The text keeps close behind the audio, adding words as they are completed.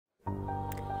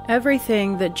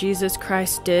Everything that Jesus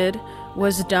Christ did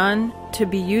was done to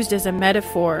be used as a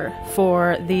metaphor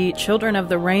for the children of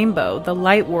the rainbow, the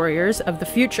light warriors of the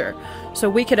future. So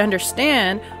we could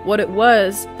understand what it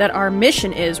was that our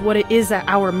mission is, what it is that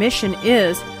our mission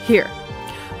is here.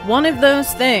 One of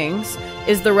those things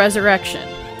is the resurrection.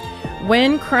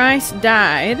 When Christ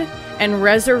died and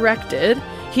resurrected,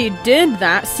 he did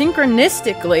that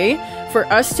synchronistically for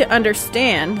us to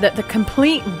understand that the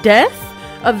complete death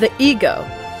of the ego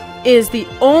is the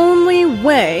only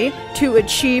way to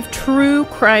achieve true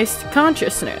Christ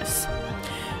consciousness.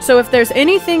 So if there's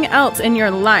anything else in your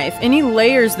life, any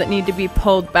layers that need to be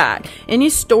pulled back, any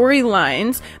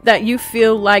storylines that you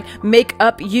feel like make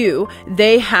up you,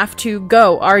 they have to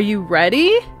go. Are you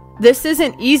ready? This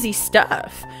isn't easy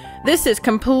stuff. This is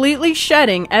completely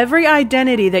shedding every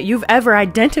identity that you've ever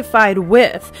identified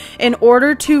with in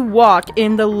order to walk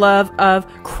in the love of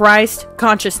Christ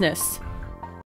consciousness.